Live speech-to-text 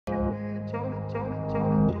High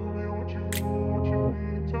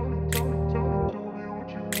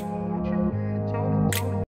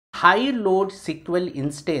load SQL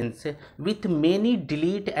instance with many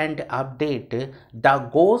delete and update, the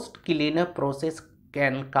ghost cleanup process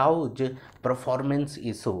can cause performance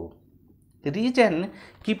issue. Reason: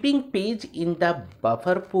 keeping page in the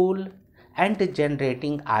buffer pool and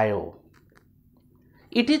generating IO.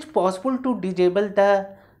 It is possible to disable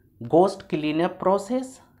the ghost cleanup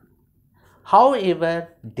process. However,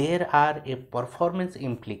 there are a performance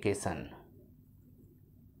implication.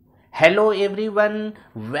 Hello everyone,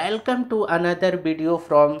 welcome to another video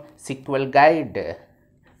from SQL Guide.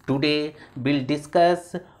 Today we'll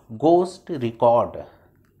discuss ghost record.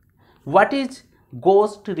 What is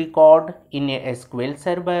ghost record in a SQL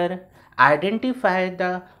Server? Identify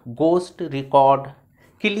the ghost record.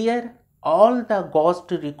 Clear all the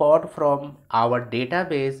ghost record from our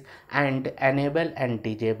database and enable and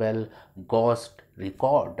disable ghost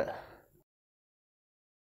record.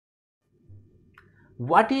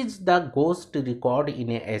 What is the ghost record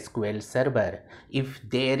in a SQL Server? If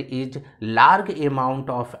there is large amount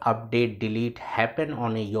of update delete happen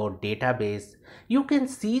on your database, you can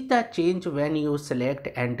see the change when you select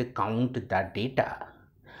and count the data.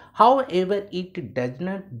 However, it does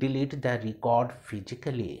not delete the record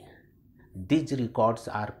physically. These records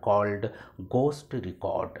are called ghost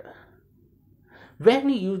record. When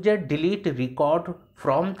user delete record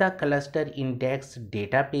from the cluster index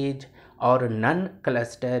data page or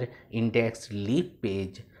non-cluster index leaf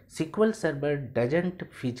page, SQL Server doesn't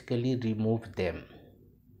physically remove them.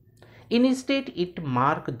 Instead, it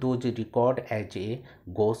marks those records as a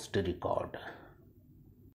ghost record.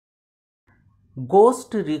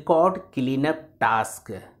 Ghost record cleanup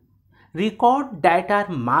task. Record that are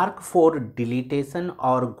marked for deletion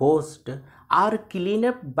or ghost are cleaned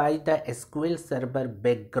up by the SQL Server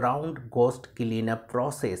background ghost cleanup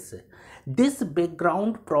process. This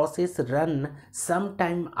background process runs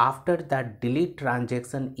sometime after the delete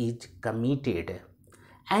transaction is committed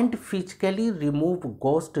and physically remove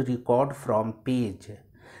ghost record from page.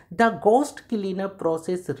 The ghost cleanup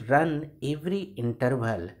process runs every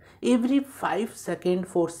interval, every 5 seconds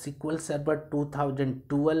for SQL Server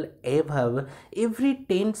 2012 above, every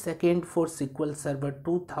 10 seconds for SQL Server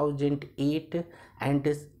 2008 and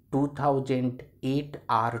 2008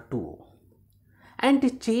 R2,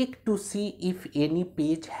 and check to see if any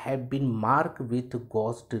page have been marked with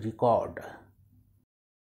ghost record.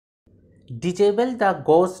 Disable the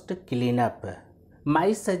ghost cleanup.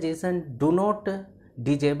 My suggestion: do not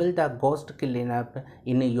disable the ghost cleanup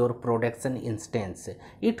in your production instance.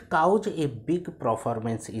 It causes a big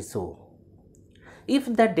performance issue. If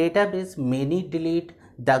the database many delete,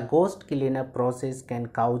 the ghost cleanup process can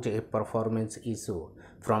cause a performance issue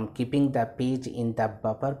from keeping the page in the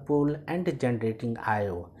buffer pool and generating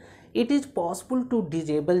IO. It is possible to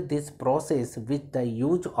disable this process with the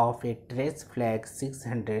use of a trace flag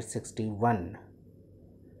 661.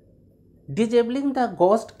 Disabling the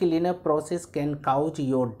ghost cleanup process can cause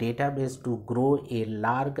your database to grow a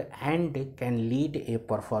large and can lead a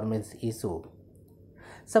performance issue.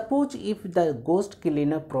 Suppose if the ghost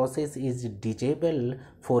cleanup process is disabled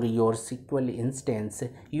for your SQL instance,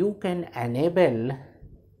 you can enable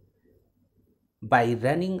by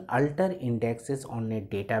running alter indexes on a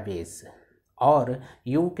database, or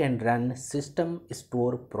you can run system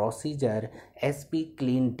store procedure sp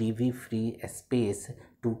clean db free space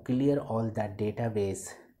to clear all the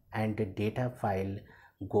database and data file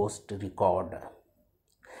ghost record.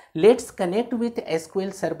 Let's connect with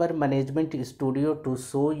SQL Server Management Studio to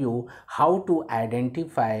show you how to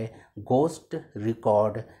identify ghost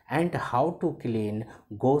record and how to clean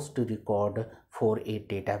ghost record for a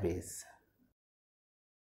database.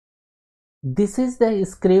 This is the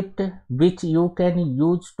script which you can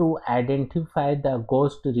use to identify the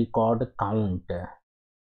ghost record count.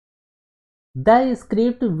 The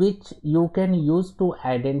script which you can use to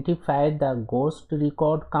identify the ghost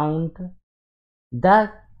record count,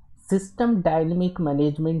 the System Dynamic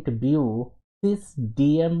Management View, this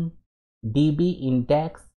DB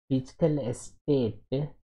index physical state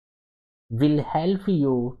will help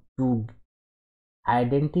you to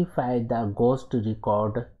identify the ghost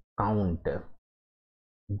record count.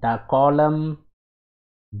 The column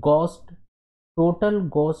ghost, total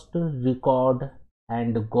ghost record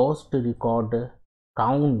and ghost record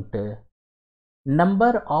count,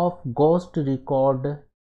 number of ghost record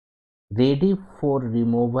ready for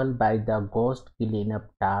removal by the ghost cleanup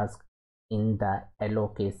task in the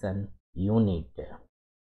allocation unit.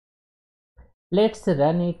 Let's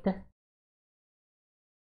run it.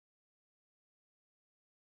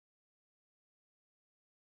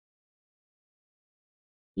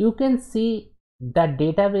 You can see the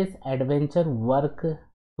database adventure work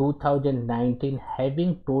 2019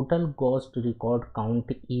 having total ghost record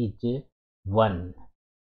count is 1.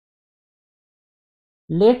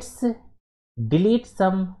 Let's delete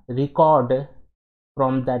some record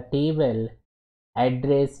from the table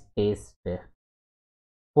address test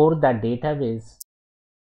for the database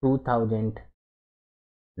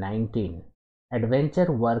 2019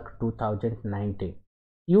 adventure work 2019.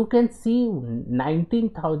 You can see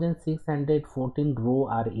 19,614 row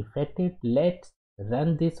are affected. Let's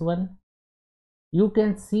run this one. You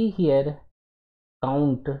can see here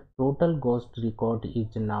count total ghost record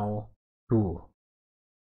is now 2.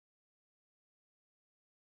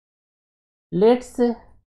 Let's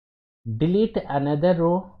delete another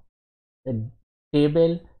row,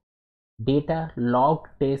 table data log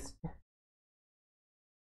test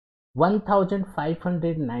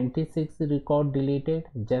 1596 record deleted.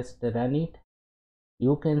 Just run it.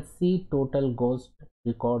 You can see total ghost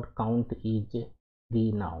record count is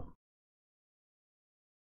 3 now.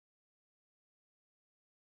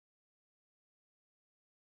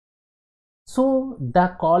 So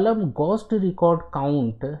the column ghost record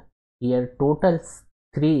count here totals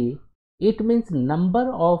 3. It means number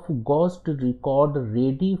of ghost record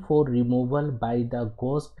ready for removal by the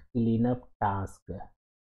ghost cleanup task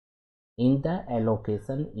in the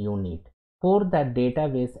allocation unit for the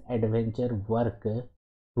database adventure work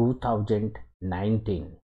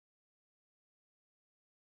 2019.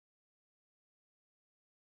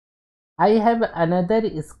 I have another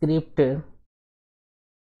script to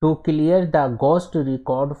clear the ghost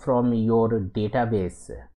record from your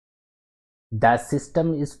database. The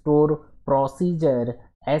system store procedure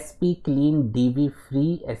sp-clean-db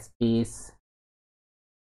free space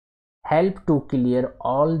help to clear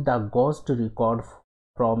all the ghost record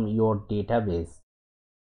from your database.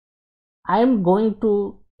 I am going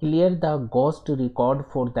to clear the ghost record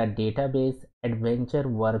for the database adventure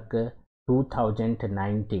work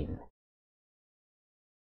 2019.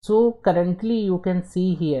 So currently you can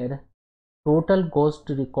see here total ghost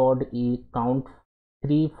record is count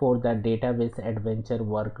 3 for the database adventure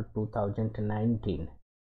work 2019.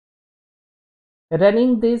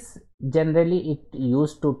 Running this, generally it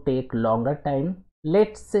used to take longer time.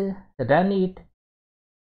 Let's run it.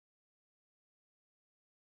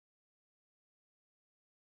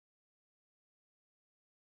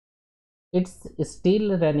 It's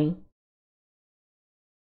still running.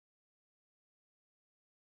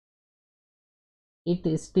 It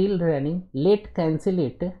is still running. Let's cancel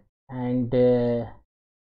it and you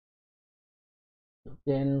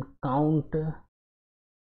can count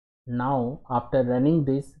now. After running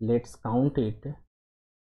this, let's count it.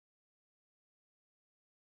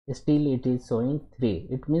 Still it is showing 3.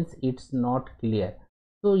 It means it's not clear.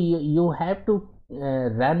 So you have to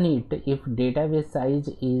run it. If database size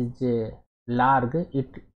is large,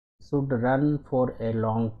 it should run for a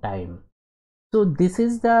long time. So this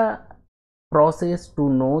is the process to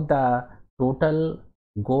know the total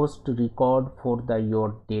ghost record for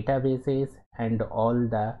your databases and all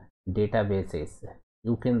the databases.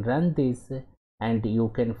 You can run this and you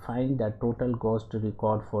can find the total ghost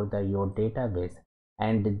record for your database,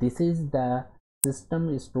 and this is the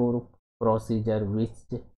system store procedure which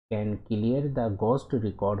can clear the ghost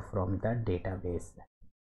record from the database.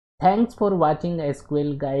 Thanks for watching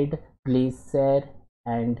SQL guide. Please share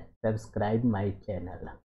and subscribe my channel.